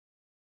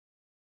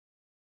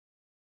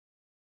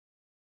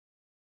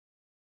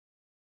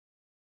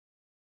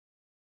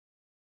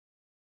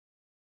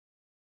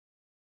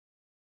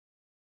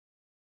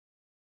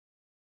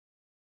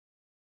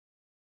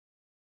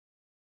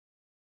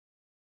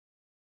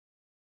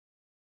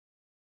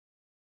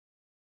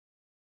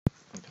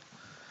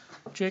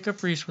Jacob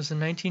Riis was a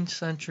 19th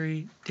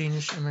century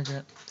Danish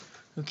immigrant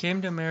who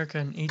came to America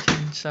in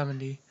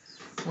 1870.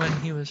 When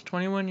he was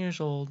 21 years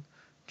old,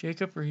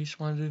 Jacob Riis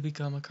wanted to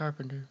become a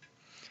carpenter,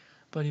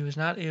 but he was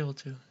not able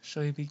to,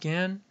 so he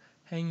began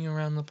hanging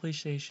around the police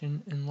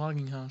station in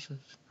logging houses,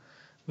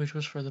 which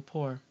was for the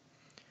poor.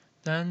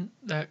 Then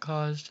that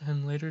caused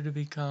him later to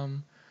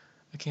become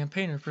a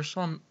campaigner for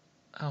slum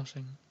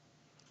housing.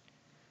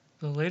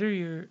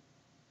 The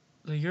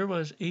year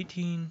was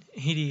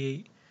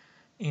 1888,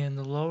 and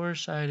the lower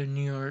side of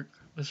New York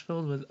was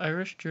filled with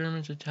Irish,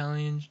 Germans,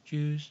 Italians,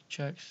 Jews,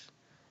 Czechs,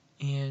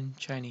 and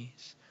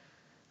Chinese.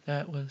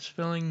 That was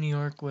filling New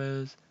York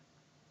with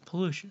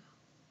pollution.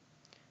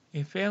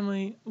 A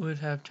family would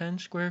have 10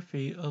 square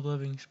feet of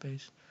living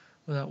space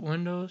without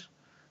windows,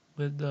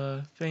 with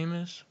the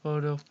famous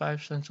photo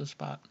 5 cents a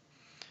spot.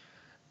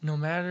 No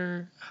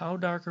matter how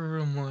dark a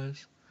room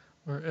was,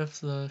 or if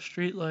the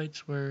street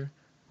lights were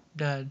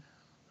dead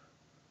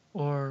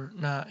or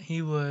not,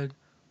 he would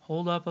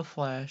hold up a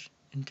flash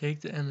and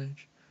take the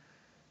image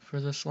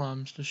for the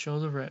slums to show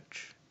the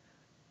rich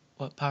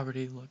what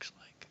poverty looks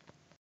like.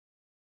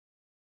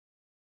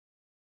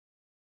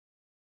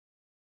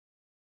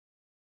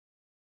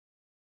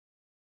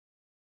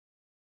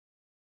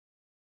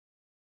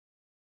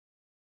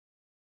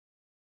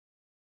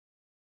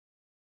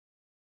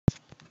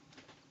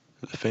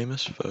 The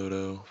famous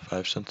photo,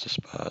 5 cents a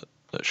spot,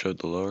 that showed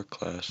the lower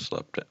class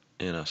slept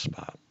in a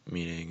spot,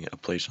 meaning a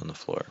place on the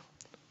floor.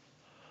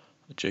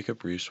 Jacob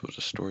Riis was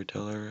a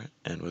storyteller,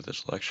 and with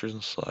his lectures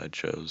and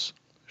slideshows,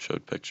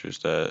 showed pictures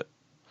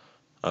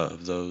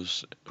of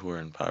those who are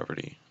in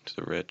poverty to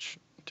the rich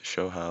to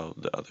show how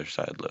the other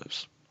side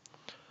lives.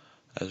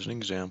 As an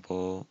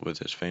example, with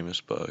his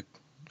famous book,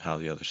 How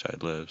the Other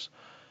Side Lives,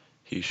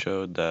 he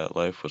showed that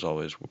life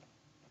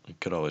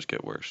could always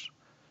get worse.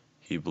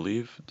 He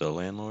believed the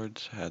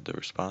landlords had the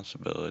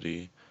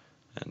responsibility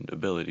and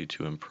ability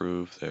to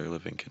improve their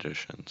living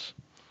conditions.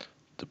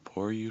 The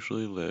poor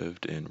usually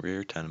lived in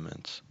rear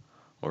tenements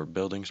or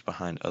buildings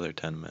behind other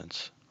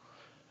tenements,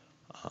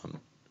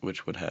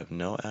 which would have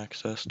no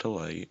access to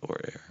light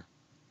or air,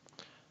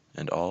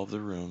 and all of the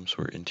rooms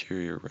were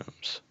interior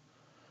rooms.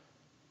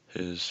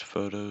 His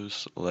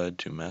photos led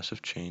to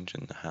massive change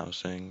in the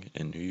housing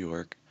in New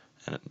York,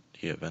 and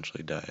he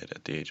eventually died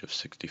at the age of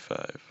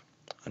 65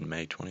 on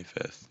May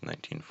 25th,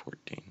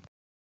 1914.